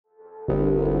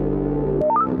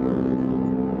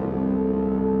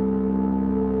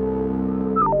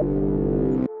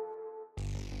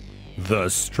The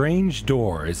Strange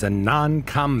Door is a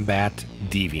non-combat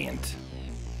deviant.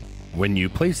 When you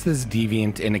place this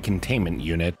deviant in a containment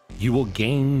unit, you will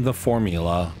gain the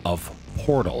formula of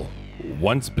Portal.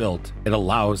 Once built, it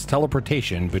allows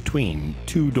teleportation between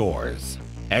two doors.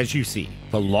 As you see,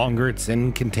 the longer it's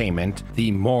in containment,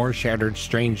 the more Shattered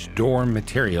Strange Door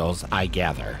materials I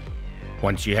gather.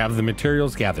 Once you have the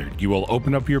materials gathered, you will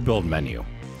open up your build menu.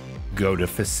 Go to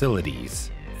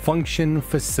Facilities, Function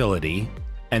Facility,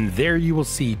 and there you will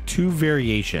see two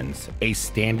variations, a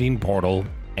standing portal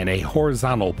and a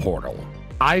horizontal portal.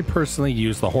 I personally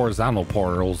use the horizontal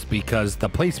portals because the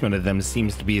placement of them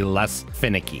seems to be less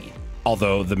finicky,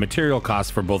 although the material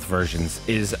cost for both versions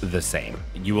is the same.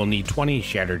 You will need 20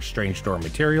 Shattered Strange Door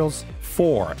materials,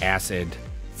 4 acid,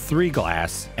 3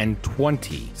 glass, and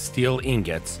 20 steel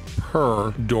ingots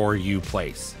per door you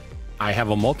place. I have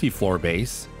a multi-floor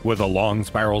base with a long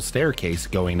spiral staircase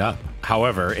going up.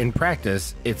 However, in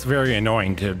practice, it's very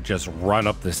annoying to just run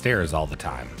up the stairs all the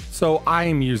time. So I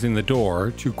am using the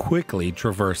door to quickly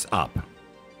traverse up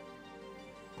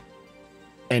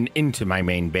and into my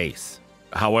main base.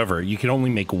 However, you can only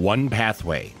make one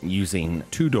pathway using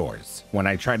 2 doors. When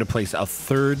I try to place a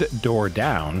third door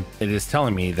down, it is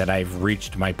telling me that I've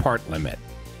reached my part limit.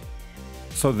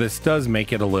 So this does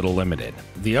make it a little limited.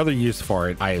 The other use for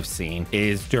it I have seen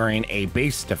is during a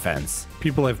base defense.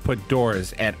 People have put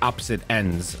doors at opposite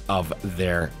ends of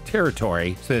their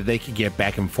territory so that they can get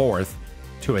back and forth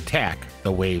to attack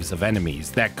the waves of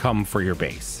enemies that come for your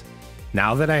base.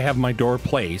 Now that I have my door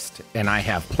placed and I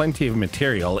have plenty of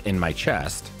material in my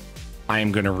chest, I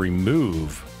am going to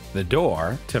remove the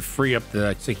door to free up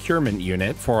the securement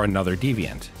unit for another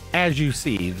deviant. As you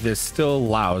see, this still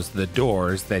allows the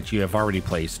doors that you have already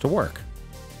placed to work.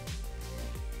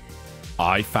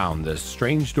 I found the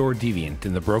Strange Door deviant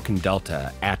in the Broken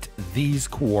Delta at these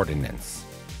coordinates.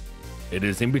 It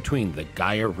is in between the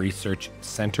Gaia Research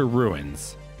Center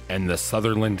ruins and the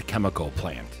Sutherland chemical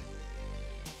plant.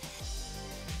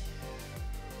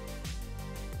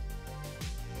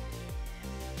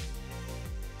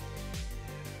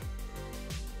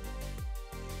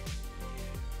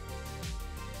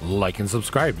 Like and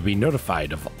subscribe to be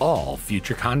notified of all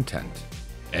future content.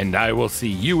 And I will see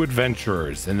you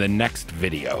adventurers in the next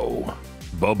video.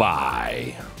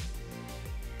 Bye-bye.